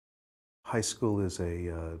high school is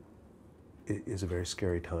a very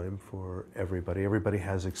scary time for everybody. Everybody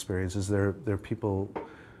has experiences. There are people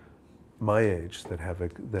my age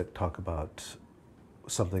that talk about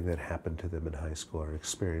something that happened to them in high school or an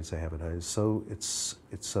experience they have in high school. So it's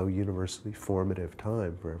so universally formative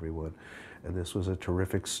time for everyone. And this was a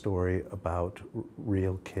terrific story about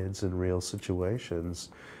real kids in real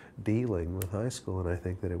situations dealing with high school. And I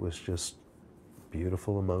think that it was just a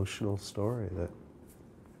beautiful, emotional story that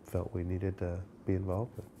felt we needed to be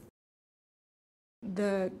involved in.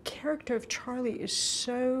 The character of Charlie is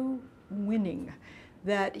so winning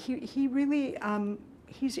that he really,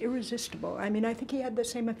 he's irresistible. I mean, I think he had the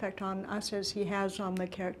same effect on us as he has on the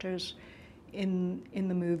characters in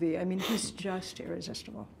the movie. I mean, he's just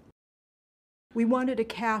irresistible. We wanted to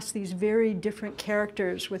cast these very different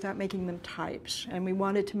characters without making them types, and we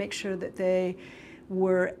wanted to make sure that they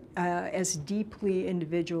were as deeply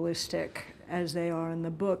individualistic as they are in the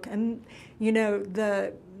book. And, you know,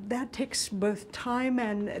 that takes both time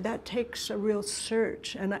and that takes a real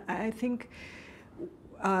search. And I think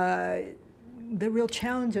the real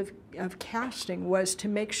challenge of casting was to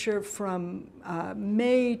make sure from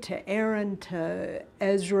May to Aaron to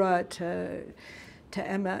Ezra to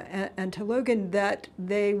Emma and to Logan that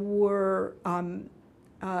they were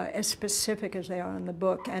as specific as they are in the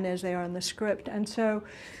book and as they are in the script. And so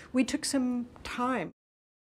we took some time.